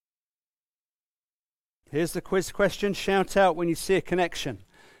Here's the quiz question. Shout out when you see a connection.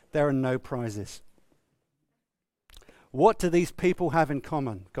 There are no prizes. What do these people have in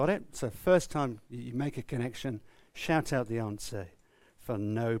common? Got it? So first time you make a connection, shout out the answer for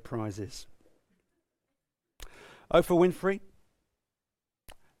no prizes. Oprah Winfrey,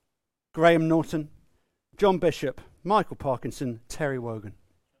 Graham Norton, John Bishop, Michael Parkinson, Terry Wogan.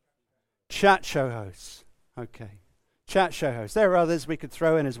 Chat show hosts. Okay. Chat show host. There are others we could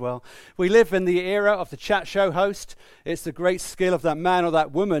throw in as well. We live in the era of the chat show host. It's the great skill of that man or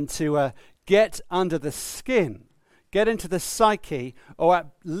that woman to get under the skin, get into the psyche, or at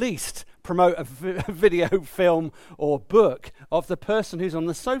least promote a video, film, or book of the person who's on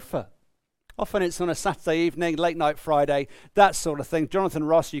the sofa. Often it's on a Saturday evening, late night Friday, that sort of thing. Jonathan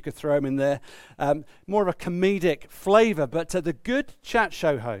Ross, you could throw him in there. More of a comedic flavour, but the good chat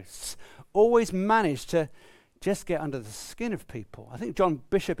show hosts always manage to just get under the skin of people. I think John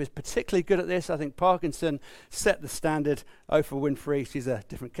Bishop is particularly good at this. I think Parkinson set the standard. Oprah Winfrey, she's a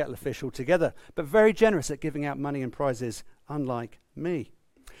different kettle of fish altogether, but very generous at giving out money and prizes, unlike me.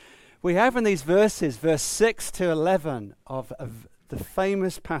 We have in these verses, verse 6 to 11 of the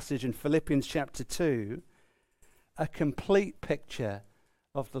famous passage in Philippians chapter 2, a complete picture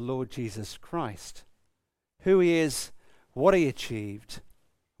of the Lord Jesus Christ. Who he is, what he achieved,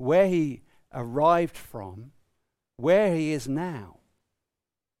 where he arrived from, where he is now,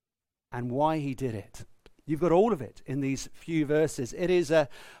 and why he did it. You've got all of it in these few verses. It is a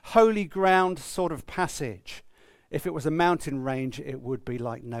holy ground sort of passage. If it was a mountain range, it would be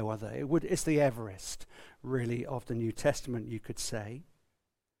like no other. It's the Everest, really, of the New Testament, you could say.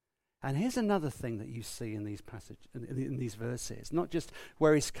 And here's another thing that you see in these verses. Not just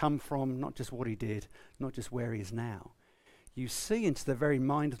where he's come from, not just what he did, not just where he is now. You see into the very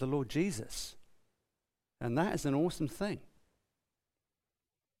mind of the Lord Jesus. And that is an awesome thing.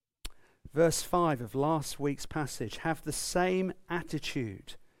 Verse 5 of last week's passage, have the same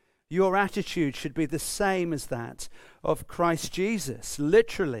attitude. Your attitude should be the same as that of Christ Jesus.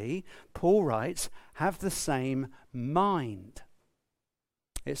 Literally, Paul writes, have the same mind.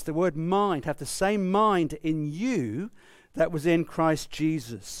 It's the word mind. Have the same mind in you that was in Christ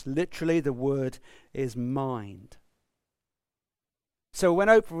Jesus. Literally, the word is mind. So when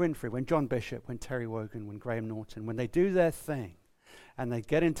Oprah Winfrey, when John Bishop, when Terry Wogan, when Graham Norton, when they do their thing and they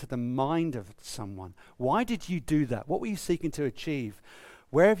get into the mind of someone, why did you do that? What were you seeking to achieve?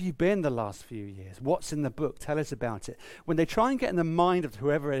 Where have you been the last few years? What's in the book? Tell us about it. When they try and get in the mind of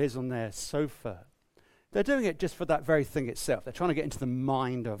whoever it is on their sofa, they're doing it just for that very thing itself. They're trying to get into the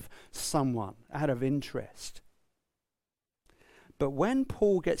mind of someone out of interest. But when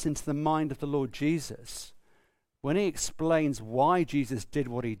Paul gets into the mind of the Lord Jesus, when he explains why Jesus did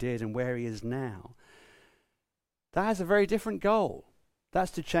what he did and where he is now, that has a very different goal.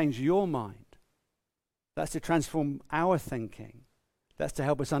 That's to change your mind. That's to transform our thinking. That's to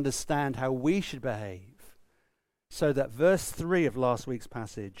help us understand how we should behave. So that verse 3 of last week's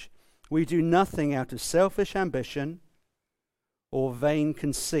passage, we do nothing out of selfish ambition or vain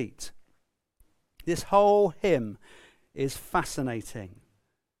conceit. This whole hymn is fascinating.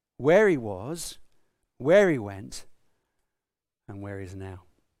 Where he was, where he went, and where he is now.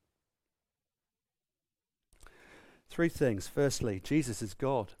 Three things. Firstly, Jesus is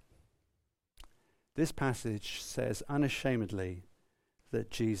God. This passage says unashamedly that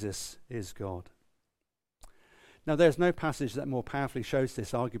Jesus is God. Now, there's no passage that more powerfully shows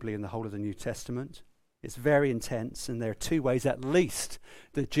this, arguably, in the whole of the New Testament. It's very intense, and there are two ways at least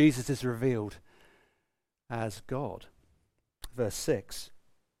that Jesus is revealed as God. Verse 6.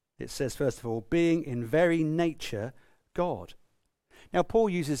 It says, first of all, being in very nature God. Now, Paul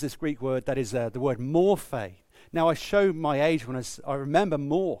uses this Greek word that is the word morphe. Now, I show my age when I remember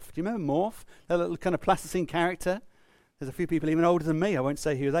Morph. Do you remember Morph? That little kind of plasticine character? There's a few people even older than me, I won't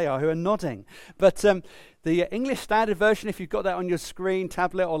say who they are, who are nodding. But the English Standard Version, if you've got that on your screen,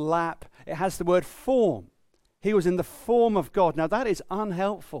 tablet or lap, it has the word form. He was in the form of God. Now, that is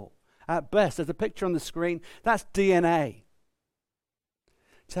unhelpful at best. There's a picture on the screen. That's DNA.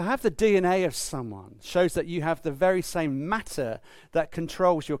 To have the DNA of someone shows that you have the very same matter that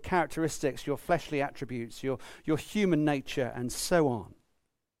controls your characteristics, your fleshly attributes, your human nature, and so on.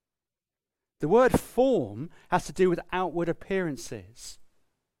 The word form has to do with outward appearances.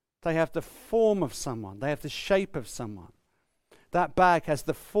 They have the form of someone. They have the shape of someone. That bag has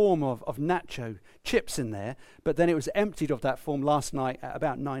the form of nacho chips in there, but then it was emptied of that form last night at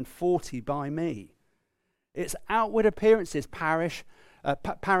about 9:40 by me. It's outward appearances. Paris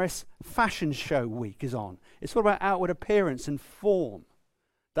Fashion Show Week is on. It's all about outward appearance and form.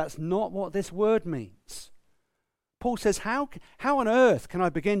 That's not what this word means. Paul says, how on earth can I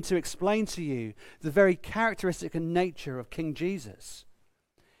begin to explain to you the very characteristic and nature of King Jesus?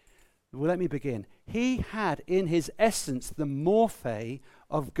 Well, let me begin. He had in his essence the morphe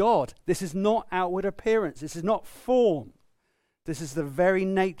of God. This is not outward appearance. This is not form. This is the very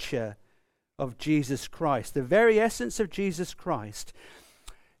nature of Jesus Christ. The very essence of Jesus Christ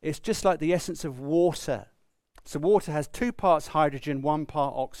is just like the essence of water. So water has 2 parts hydrogen, 1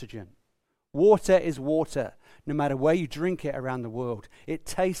 part oxygen. Water is water. No matter where you drink it around the world, it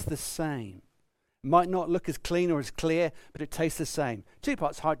tastes the same. It might not look as clean or as clear, but it tastes the same. 2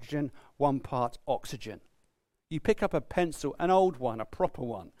 parts hydrogen, 1 part oxygen. You pick up a pencil, an old one, a proper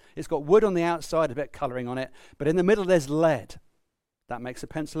one. It's got wood on the outside, a bit of colouring on it, but in the middle there's lead. That makes a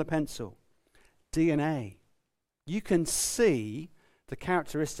pencil a pencil. DNA. You can see the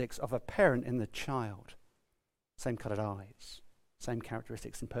characteristics of a parent in the child. Same coloured eyes, same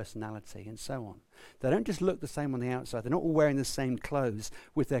characteristics in personality, and so on. They don't just look the same on the outside. They're not all wearing the same clothes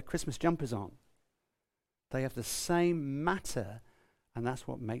with their Christmas jumpers on. They have the same matter, and that's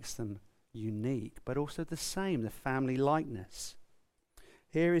what makes them unique, but also the same, the family likeness.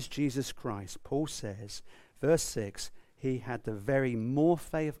 Here is Jesus Christ. Paul says, verse 6, he had the very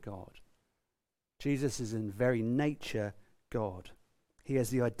morphe of God. Jesus is in very nature God. He has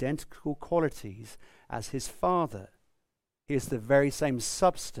the identical qualities as his Father. He has the very same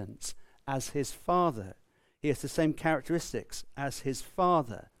substance as his Father. He has the same characteristics as his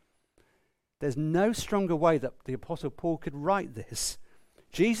Father. There's no stronger way that the Apostle Paul could write this.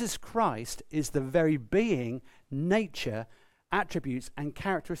 Jesus Christ is the very being, nature, attributes, and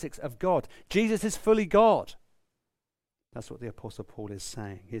characteristics of God. Jesus is fully God. That's what the Apostle Paul is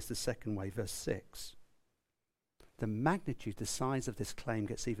saying. Here's the second way, verse 6. The magnitude, the size of this claim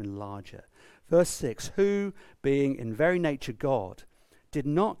gets even larger. Verse 6, who, being in very nature God, did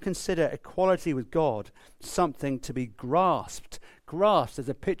not consider equality with God something to be grasped. Grasped, there's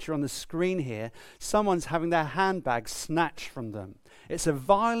a picture on the screen here. Someone's having their handbag snatched from them. It's a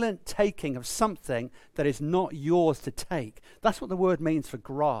violent taking of something that is not yours to take. That's what the word means for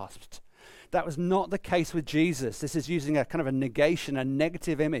grasped. That was not the case with Jesus. This is using a kind of a negation, a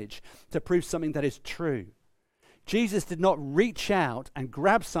negative image to prove something that is true. Jesus did not reach out and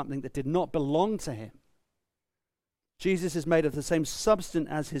grab something that did not belong to him. Jesus is made of the same substance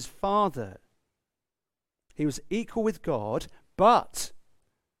as his Father. He was equal with God, but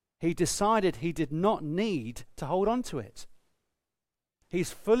he decided he did not need to hold on to it.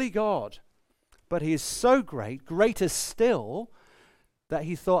 He's fully God, but he is so great, greater still, that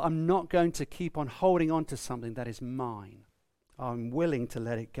he thought, I'm not going to keep on holding on to something that is mine. I'm willing to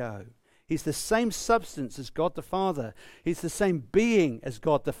let it go. He's the same substance as God the Father. He's the same being as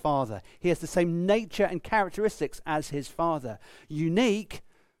God the Father. He has the same nature and characteristics as his Father. Unique,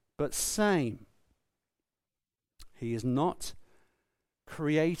 but same. He is not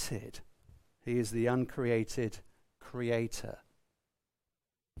created. He is the uncreated creator.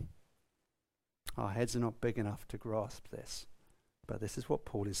 Our heads are not big enough to grasp this. But this is what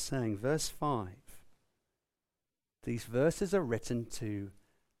Paul is saying. Verse 5. These verses are written to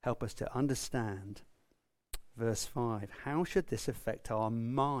help us to understand. Verse 5. How should this affect our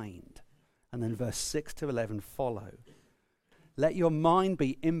mind? And then verse 6 to 11 follow. Let your mind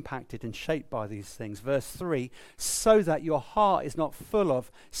be impacted and shaped by these things. Verse 3. So that your heart is not full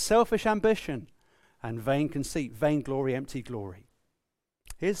of selfish ambition and vain conceit, vain glory, empty glory.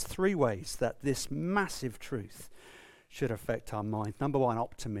 Here's 3 ways that this massive truth should affect our mind. Number 1,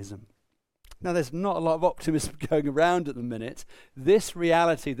 optimism. Now, there's not a lot of optimism going around at the minute. This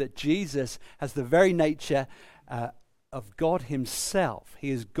reality that Jesus has the very nature of God himself. He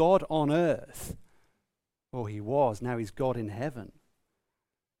is God on earth. Or he was, now he's God in heaven.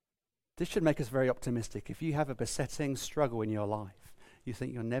 This should make us very optimistic. If you have a besetting struggle in your life, you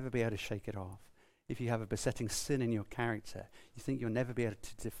think you'll never be able to shake it off. If you have a besetting sin in your character, you think you'll never be able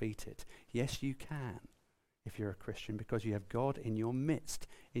to defeat it. Yes, you can. If you're a Christian, because you have God in your midst,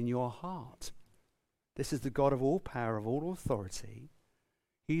 in your heart. This is the God of all power, of all authority.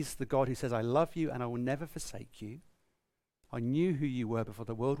 He's the God who says, I love you and I will never forsake you. I knew who you were before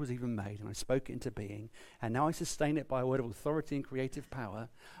the world was even made, and I spoke it into being, and now I sustain it by a word of authority and creative power.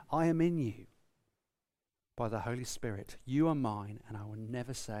 I am in you by the Holy Spirit. You are mine, and I will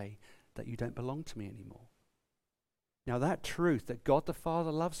never say that you don't belong to me anymore. Now that truth that God the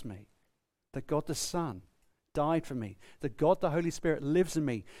Father loves me, that God the Son died for me, that God the Holy Spirit lives in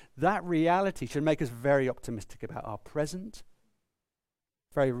me, that reality should make us very optimistic about our present,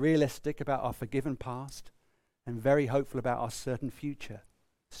 very realistic about our forgiven past, and very hopeful about our certain future.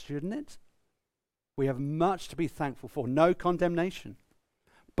 Shouldn't it? We have much to be thankful for. No condemnation.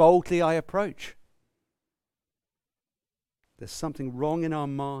 Boldly I approach. There's something wrong in our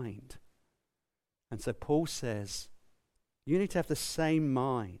mind. And so Paul says, you need to have the same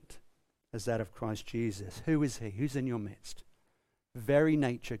mind as that of Christ Jesus. Who is he? Who's in your midst? Very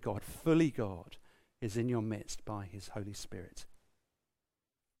nature God, fully God, is in your midst by his Holy Spirit.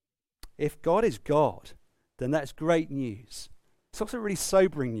 If God is God, then that's great news. It's also really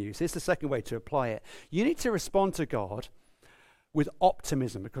sobering news. Here's the second way to apply it. You need to respond to God with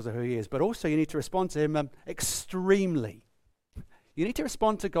optimism because of who he is, but also you need to respond to him extremely. You need to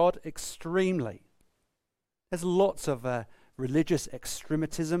respond to God extremely. There's lots of religious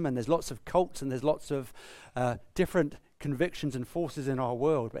extremism, and there's lots of cults, and there's lots of different convictions and forces in our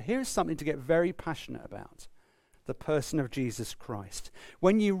world. But here's something to get very passionate about: the person of Jesus Christ.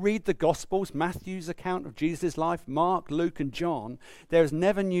 When you read the Gospels, Matthew's account of Jesus' life, Mark, Luke, and John, there is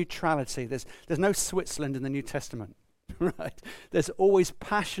never neutrality. There's no Switzerland in the New Testament. Right? There's always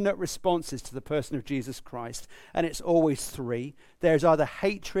passionate responses to the person of Jesus Christ, and it's always three. There's either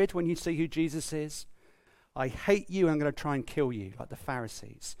hatred when you see who Jesus is. I hate you, I'm going to try and kill you, like the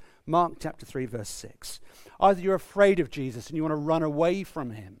Pharisees. Mark chapter 3, verse 6. Either you're afraid of Jesus and you want to run away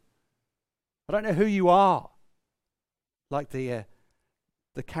from him. I don't know who you are. Like the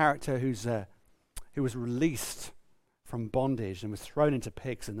character who was released from bondage and was thrown into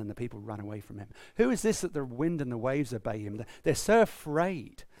pigs, and then the people run away from him. Who is this that the wind and the waves obey him? They're so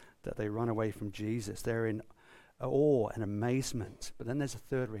afraid that they run away from Jesus. They're in awe and amazement. But then there's a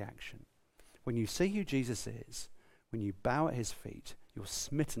third reaction. When you see who Jesus is, when you bow at his feet, you're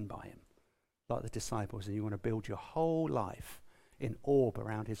smitten by him, like the disciples, and you want to build your whole life in awe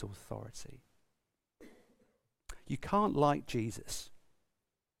around his authority. You can't like Jesus.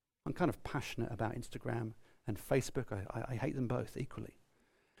 I'm kind of passionate about Instagram and Facebook. I hate them both equally.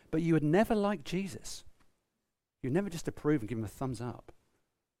 But you would never like Jesus. You'd never just approve and give him a thumbs up.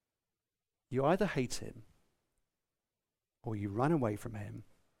 You either hate him, or you run away from him,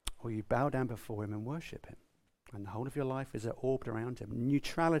 or you bow down before him and worship him. And the whole of your life is orbed around him.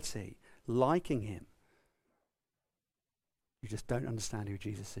 Neutrality, liking him. You just don't understand who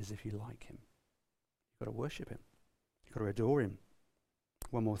Jesus is if you like him. You've got to worship him. You've got to adore him.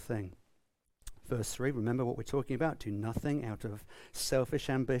 One more thing. Verse 3, remember what we're talking about. Do nothing out of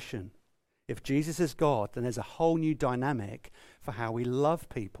selfish ambition. If Jesus is God, then there's a whole new dynamic for how we love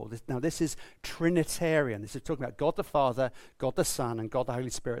people. This is Trinitarian. This is talking about God the Father, God the Son, and God the Holy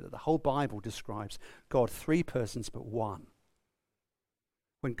Spirit, that the whole Bible describes God three persons but one.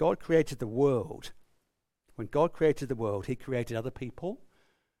 When God created the world, he created other people,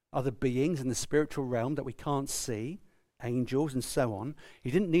 other beings in the spiritual realm that we can't see, angels and so on.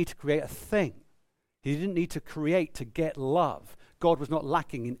 He didn't need to create a thing. He didn't need to create to get love. God was not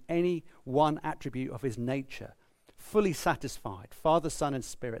lacking in any one attribute of his nature. Fully satisfied, Father, Son, and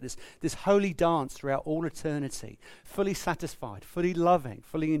Spirit. This holy dance throughout all eternity. Fully satisfied, fully loving,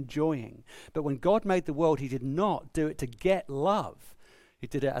 fully enjoying. But when God made the world, he did not do it to get love. He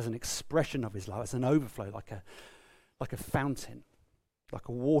did it as an expression of his love, as an overflow, like a fountain, like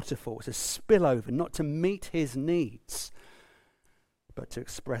a waterfall. It's a spillover, not to meet his needs, but to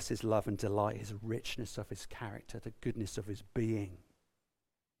express his love and delight, his richness of his character, the goodness of his being.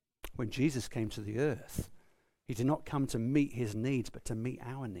 When Jesus came to the earth, he did not come to meet his needs, but to meet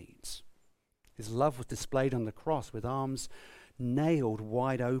our needs. His love was displayed on the cross with arms nailed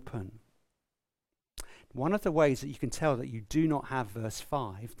wide open. One of the ways that you can tell that you do not have verse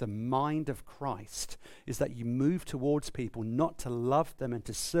 5, the mind of Christ, is that you move towards people not to love them and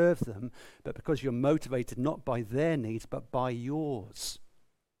to serve them, but because you're motivated not by their needs, but by yours.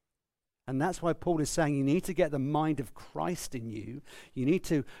 And that's why Paul is saying you need to get the mind of Christ in you. You need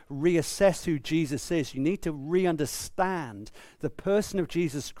to reassess who Jesus is. You need to re-understand the person of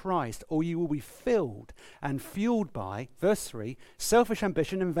Jesus Christ, or you will be filled and fueled by, verse 3, selfish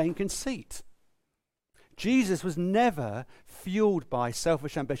ambition and vain conceit. Jesus was never fueled by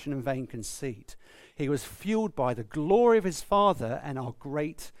selfish ambition and vain conceit. He was fueled by the glory of his Father and our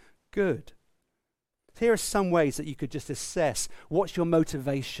great good. Here are some ways that you could just assess what's your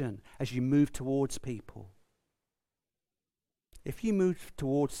motivation as you move towards people. If you move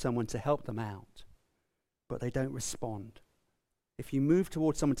towards someone to help them out, but they don't respond. If you move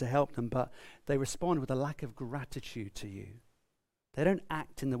towards someone to help them, but they respond with a lack of gratitude to you. They don't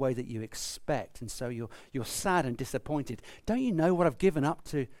act in the way that you expect, and so you're sad and disappointed. Don't you know what I've given up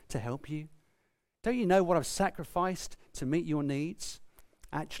to help you? Don't you know what I've sacrificed to meet your needs?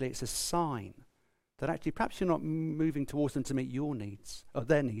 Actually, it's a sign that actually perhaps you're not moving towards them to meet your needs, or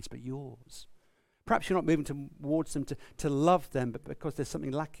their needs, but yours. Perhaps you're not moving towards them to love them, but because there's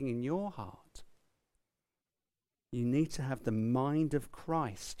something lacking in your heart. You need to have the mind of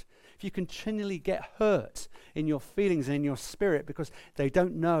Christ. if you continually get hurt in your feelings and in your spirit because they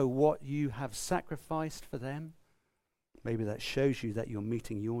don't know what you have sacrificed for them, maybe that shows you that you're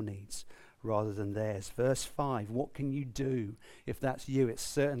meeting your needs rather than theirs. Verse 5, what can you do if that's you? It's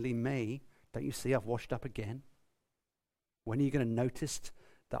certainly me. Don't you see I've washed up again? When are you going to notice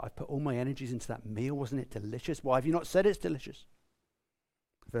that I put all my energies into that meal? Wasn't it delicious? Why have you not said it's delicious?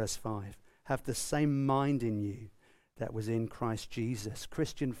 Verse 5, have the same mind in you that was in Christ Jesus.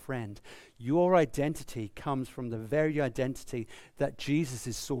 Christian friend, your identity comes from the very identity that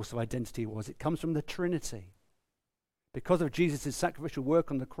Jesus' source of identity was. It comes from the Trinity. Because of Jesus' sacrificial work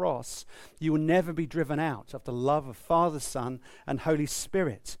on the cross, you will never be driven out of the love of Father, Son, and Holy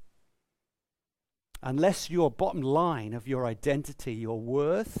Spirit. Unless your bottom line of your identity, your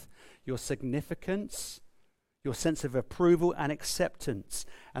worth, your significance, your sense of approval and acceptance,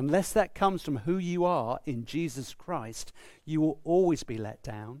 unless that comes from who you are in Jesus Christ, you will always be let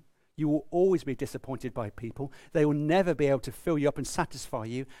down. You will always be disappointed by people. They will never be able to fill you up and satisfy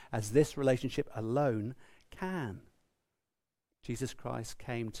you as this relationship alone can. Jesus Christ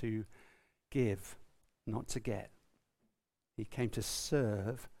came to give, not to get. He came to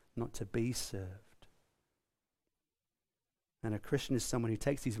serve, not to be served. And a Christian is someone who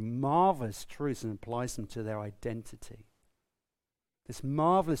takes these marvelous truths and applies them to their identity. This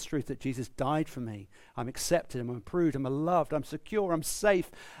marvelous truth that Jesus died for me. I'm accepted, I'm approved, I'm loved, I'm secure, I'm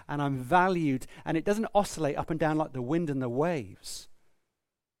safe, and I'm valued. And it doesn't oscillate up and down like the wind and the waves.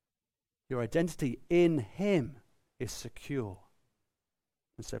 Your identity in Him is secure.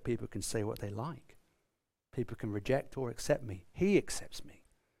 And so people can say what they like. People can reject or accept me. He accepts me.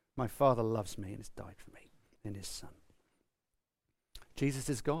 My Father loves me and has died for me in His Son. Jesus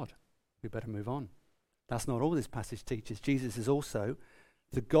is God. We better move on. That's not all this passage teaches. Jesus is also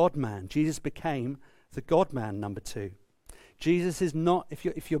the God-man. Jesus became the God-man, number 2. Jesus is not,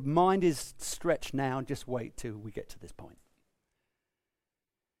 if your mind is stretched now, just wait till we get to this point.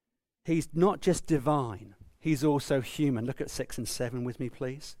 He's not just divine. He's also human. Look at 6 and 7 with me,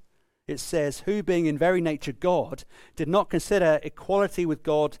 please. It says, who being in very nature God, did not consider equality with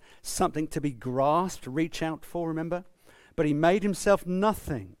God something to be grasped, reach out for, remember? But he made himself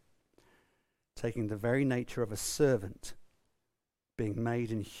nothing, taking the very nature of a servant, being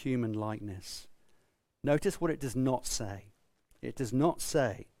made in human likeness. Notice what it does not say. It does not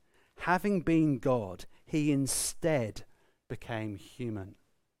say, having been God, he instead became human.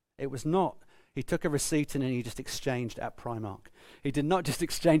 It was not, he took a receipt and then he just exchanged at Primark. He did not just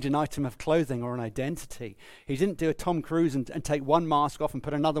exchange an item of clothing or an identity. He didn't do a Tom Cruise and take one mask off and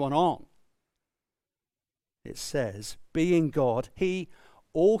put another one on. It says, being God, he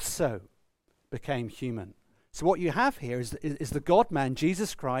also became human. So what you have here is the God-man,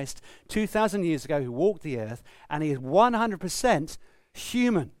 Jesus Christ, 2,000 years ago, who walked the earth, and he is 100%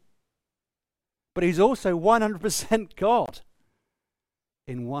 human. But he's also 100% God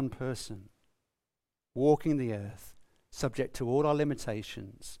in one person, walking the earth, subject to all our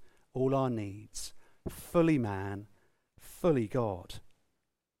limitations, all our needs, fully man, fully God.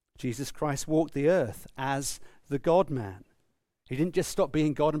 Jesus Christ walked the earth as the God-man. He didn't just stop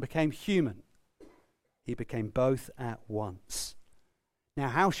being God and became human. He became both at once. Now,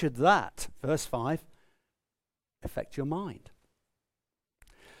 how should that, verse 5, affect your mind?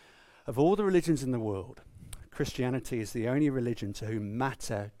 Of all the religions in the world, Christianity is the only religion to whom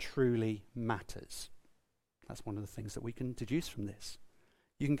matter truly matters. That's one of the things that we can deduce from this.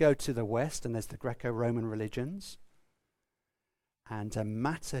 You can go to the West and there's the Greco-Roman religions. And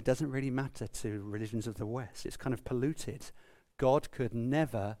matter doesn't really matter to religions of the West. It's kind of polluted. God could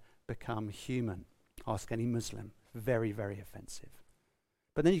never become human. Ask any Muslim. Very, very offensive.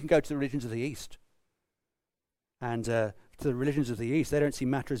 But then you can go to the religions of the East. And to the religions of the East, they don't see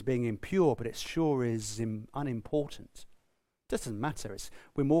matter as being impure, but it sure is unimportant. It doesn't matter.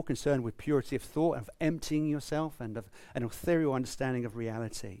 We're more concerned with purity of thought, of emptying yourself, and of an ethereal understanding of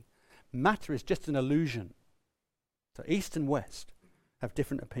reality. Matter is just an illusion. So East and West have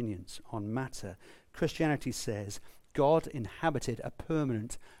different opinions on matter. Christianity says God inhabited a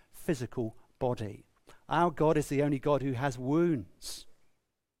permanent physical body. Our God is the only God who has wounds.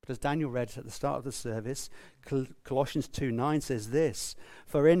 But as Daniel read at the start of the service, Colossians 2:9 says this,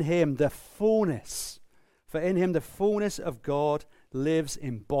 For in him the fullness of God lives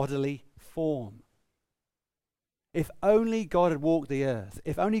in bodily form. If only God had walked the earth,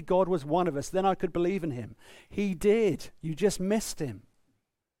 if only God was one of us, then I could believe in him. He did. You just missed him.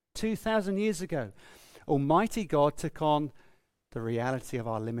 2,000 years ago, Almighty God took on the reality of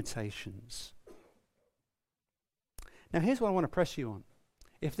our limitations. Now here's what I want to press you on.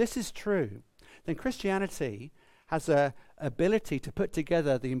 If this is true, then Christianity has a ability to put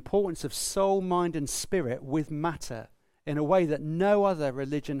together the importance of soul, mind, and spirit with matter in a way that no other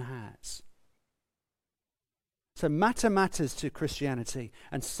religion has. So matter matters to Christianity,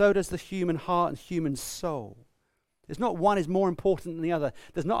 and so does the human heart and human soul. It's not one is more important than the other.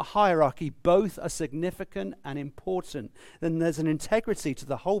 There's not a hierarchy. Both are significant and important. Then there's an integrity to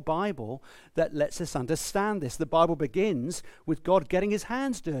the whole Bible that lets us understand this. The Bible begins with God getting his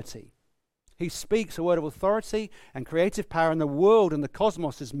hands dirty. He speaks a word of authority and creative power, and the world and the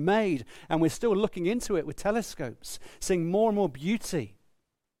cosmos is made, and we're still looking into it with telescopes, seeing more and more beauty.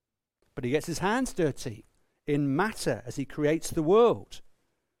 But he gets his hands dirty in matter as he creates the world.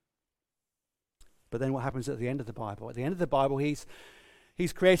 But then what happens at the end of the Bible? At the end of the Bible, he's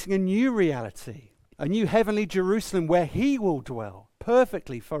creating a new reality, a new heavenly Jerusalem where he will dwell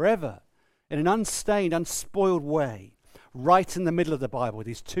perfectly forever in an unstained, unspoiled way. Right in the middle of the Bible,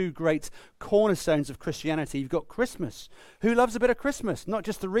 these two great cornerstones of Christianity. You've got Christmas. Who loves a bit of Christmas? Not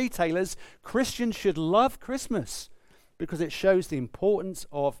just the retailers. Christians should love Christmas because it shows the importance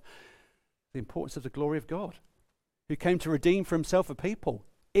of the glory of God, who came to redeem for himself a people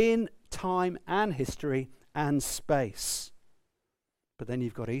in time and history and space. But then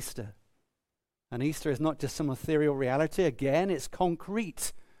you've got Easter. And Easter is not just some ethereal reality. Again, it's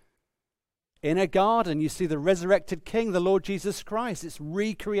concrete. In a garden, you see the resurrected King, the Lord Jesus Christ. It's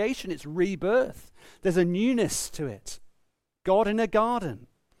recreation, it's rebirth. There's a newness to it. God in a garden,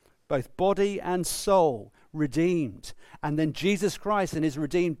 both body and soul, redeemed. And then Jesus Christ in his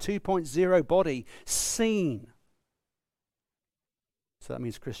redeemed 2.0 body, seen. So that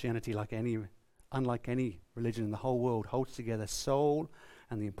means Christianity, unlike any religion in the whole world, holds together soul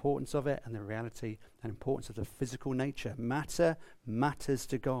and the importance of it, and the reality and importance of the physical nature. Matter matters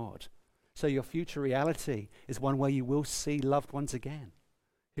to God. So your future reality is one where you will see loved ones again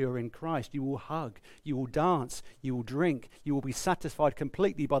who are in Christ. You will hug, you will dance, you will drink, you will be satisfied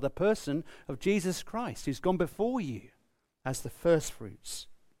completely by the person of Jesus Christ who's gone before you as the first fruits.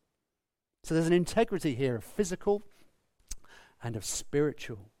 So there's an integrity here of physical and of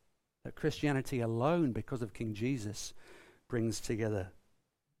spiritual that Christianity alone, because of King Jesus, brings together.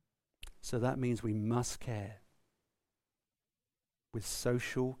 So that means we must care with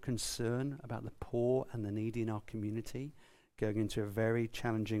social concern about the poor and the needy in our community going into a very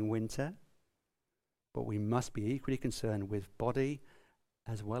challenging winter. But we must be equally concerned with body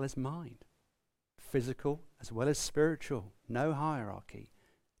as well as mind, physical as well as spiritual. No hierarchy,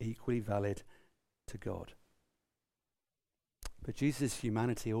 equally valid to God. But Jesus'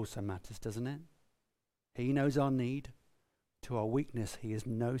 humanity also matters, doesn't it? He knows our need. To our weakness, he is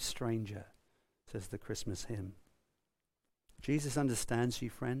no stranger, says the Christmas hymn. Jesus understands you,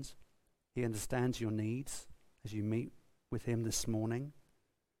 friends. He understands your needs as you meet with him this morning.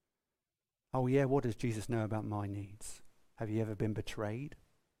 Oh yeah, what does Jesus know about my needs? Have you ever been betrayed?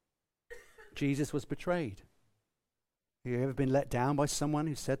 Jesus was betrayed. Have you ever been let down by someone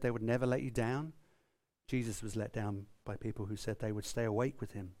who said they would never let you down? Jesus was let down by people who said they would stay awake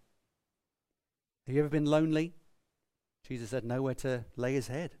with him. Have you ever been lonely? Jesus had nowhere to lay his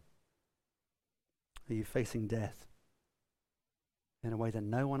head. Are you facing death in a way that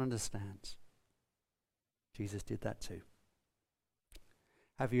no one understands? Jesus did that too.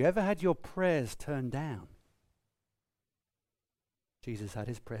 Have you ever had your prayers turned down? Jesus had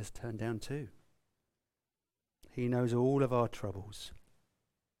his prayers turned down too. He knows all of our troubles.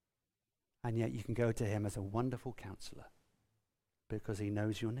 And yet you can go to him as a wonderful counselor because he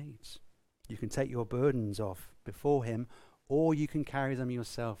knows your needs. You can take your burdens off before him, or you can carry them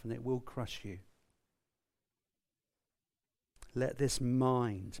yourself, and it will crush you. Let this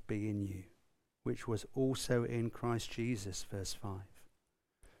mind be in you, which was also in Christ Jesus, verse 5.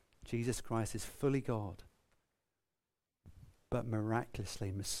 Jesus Christ is fully God, but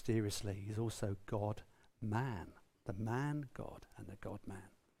miraculously, mysteriously, he's also God-man, the man-God and the God-man.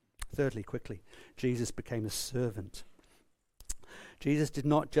 Thirdly, quickly, Jesus became a servant. Jesus did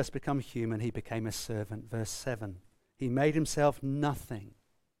not just become human, he became a servant. Verse 7, he made himself nothing.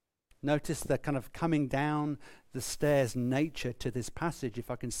 Notice the kind of coming down the stairs nature to this passage,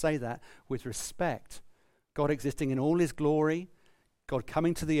 if I can say that with respect. God existing in all his glory, God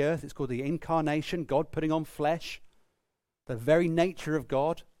coming to the earth, it's called the incarnation, God putting on flesh, the very nature of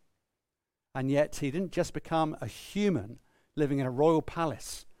God. And yet he didn't just become a human living in a royal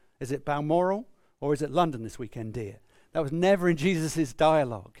palace. Is it Balmoral or is it London this weekend, dear? That was never in Jesus'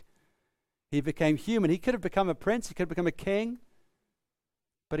 dialogue. He became human. He could have become a prince, he could have become a king,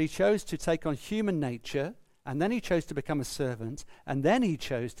 but he chose to take on human nature, and then he chose to become a servant, and then he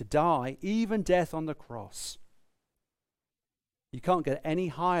chose to die, even death on the cross. You can't get any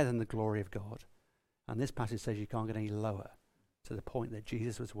higher than the glory of God And this passage says you can't get any lower, to the point that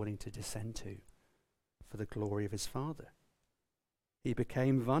Jesus was willing to descend to for the glory of his Father. He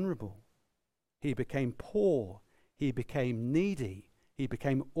became vulnerable. He became poor. He became needy. He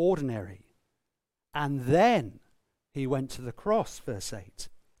became ordinary. And then he went to the cross, verse 8.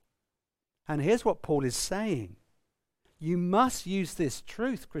 And here's what Paul is saying. You must use this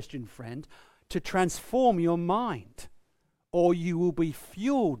truth, Christian friend, to transform your mind, or you will be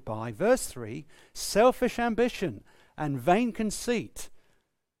fueled by, verse 3, selfish ambition and vain conceit,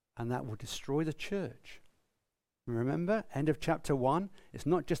 and that will destroy the church. Remember, end of chapter 1, it's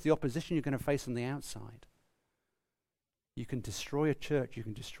not just the opposition you're going to face on the outside. You can destroy a church, you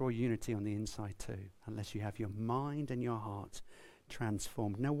can destroy unity on the inside too, unless you have your mind and your heart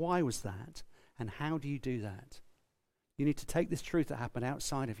transformed. Now, why was that? And how do you do that? You need to take this truth that happened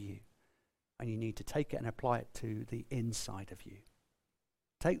outside of you, and you need to take it and apply it to the inside of you.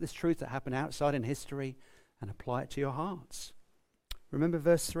 Take this truth that happened outside in history and apply it to your hearts. Remember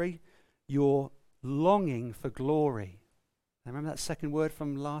verse 3? You're longing for glory. Remember that second word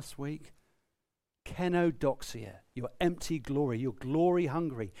from last week? Kenodoxia, your empty glory, you're glory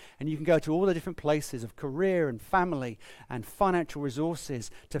hungry. And you can go to all the different places of career and family and financial resources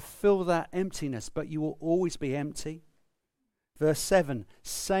to fill that emptiness, but you will always be empty. Verse 7,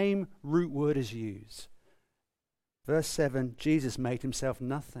 same root word is used. Verse 7, Jesus made himself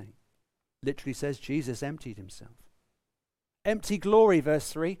nothing. Literally says Jesus emptied himself. Empty glory,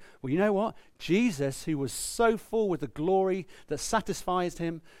 verse 3. Well, you know what? Jesus, who was so full with the glory that satisfies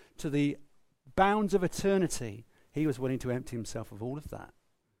him to the bounds of eternity, he was willing to empty himself of all of that.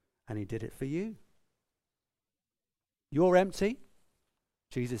 And he did it for you. You're empty.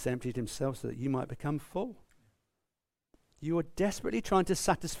 Jesus emptied himself so that you might become full. You are desperately trying to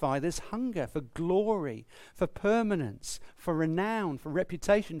satisfy this hunger for glory, for permanence, for renown, for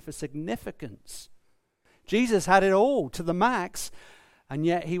reputation, for significance. Jesus had it all to the max, and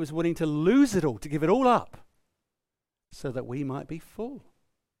yet he was willing to lose it all, to give it all up, so that we might be full.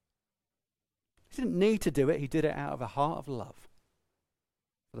 He didn't need to do it. He did it out of a heart of love,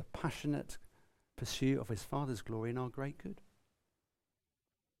 for the passionate pursuit of his Father's glory and our great good.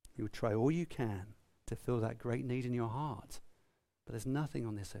 You would try all you can to fill that great need in your heart, but there's nothing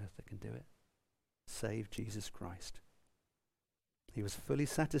on this earth that can do it save Jesus Christ. He was fully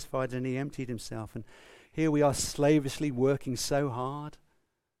satisfied and he emptied himself, and here we are slavishly working so hard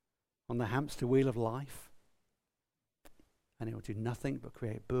on the hamster wheel of life, and it will do nothing but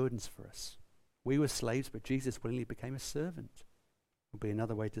create burdens for us. We were slaves, but Jesus willingly became a servant. Would be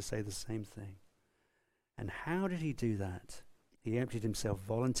another way to say the same thing. And how did he do that? He emptied himself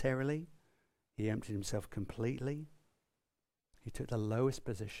voluntarily. He emptied himself completely. He took the lowest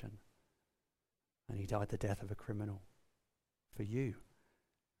position, and he died the death of a criminal for you.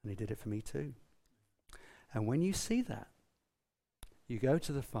 And he did it for me too. And when you see that, you go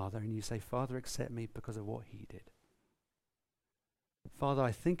to the Father and you say, Father, accept me because of what he did. Father,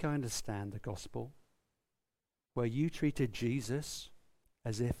 I think I understand the gospel, where you treated Jesus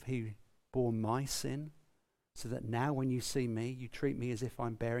as if he bore my sin, so that now when you see me, you treat me as if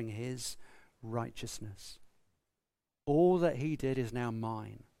I'm bearing his righteousness. All that he did is now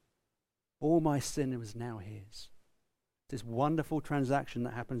mine. All my sin was now his. This wonderful transaction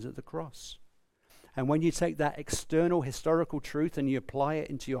that happens at the cross. And when you take that external historical truth and you apply it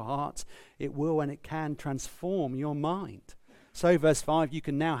into your heart, it will and it can transform your mind. So verse 5, you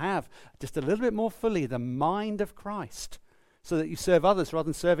can now have just a little bit more fully the mind of Christ, so that you serve others rather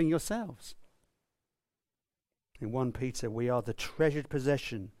than serving yourselves. In 1 Peter, we are the treasured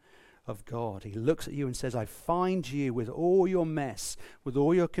possession of God. He looks at you and says, I find you with all your mess, with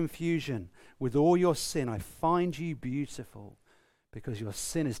all your confusion, with all your sin. I find you beautiful because your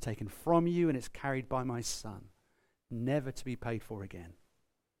sin is taken from you and it's carried by my Son, never to be paid for again.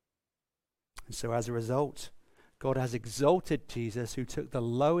 And so as a result, God has exalted Jesus, who took the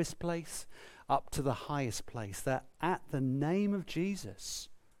lowest place up to the highest place, that at the name of Jesus,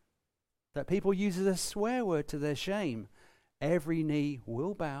 that people use as a swear word to their shame, every knee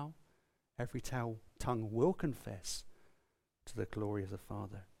will bow, every tongue will confess to the glory of the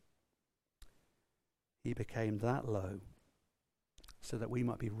Father. He became that low so that we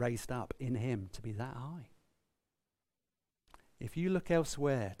might be raised up in him to be that high. If you look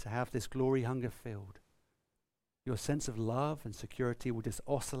elsewhere to have this glory hunger filled, your sense of love and security will just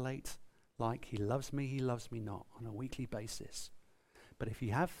oscillate like he loves me not on a weekly basis. But if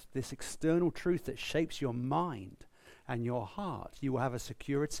you have this external truth that shapes your mind and your heart, you will have a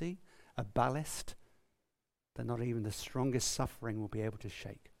security, a ballast that not even the strongest suffering will be able to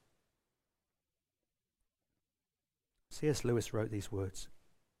shake. C.S. Lewis wrote these words.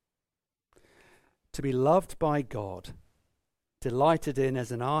 To be loved by God, delighted in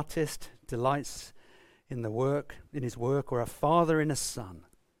as an artist delights in his work, or a father in a son.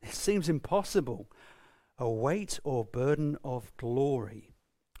 It seems impossible, a weight or burden of glory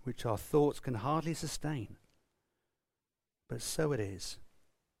which our thoughts can hardly sustain. But so it is.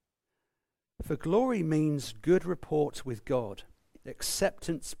 For glory means good report with God,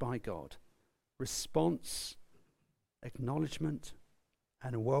 acceptance by God, response, acknowledgement,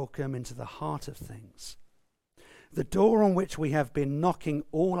 and welcome into the heart of things. The door on which we have been knocking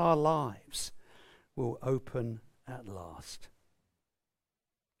all our lives will open at last.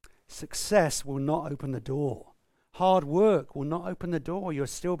 Success will not open the door. Hard work will not open the door. You'll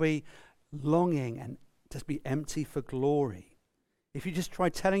still be longing and just be empty for glory. If you just try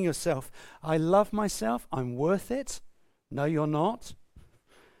telling yourself, I love myself, I'm worth it. No, you're not.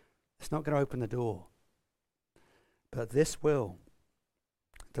 It's not going to open the door. But this will.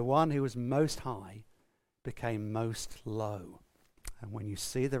 The one who was most high became most low. And when you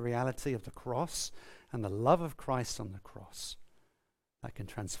see the reality of the cross and the love of Christ on the cross, that can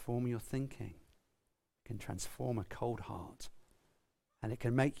transform your thinking, can transform a cold heart, and it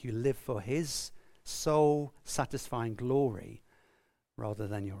can make you live for his soul-satisfying glory rather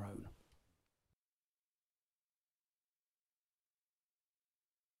than your own.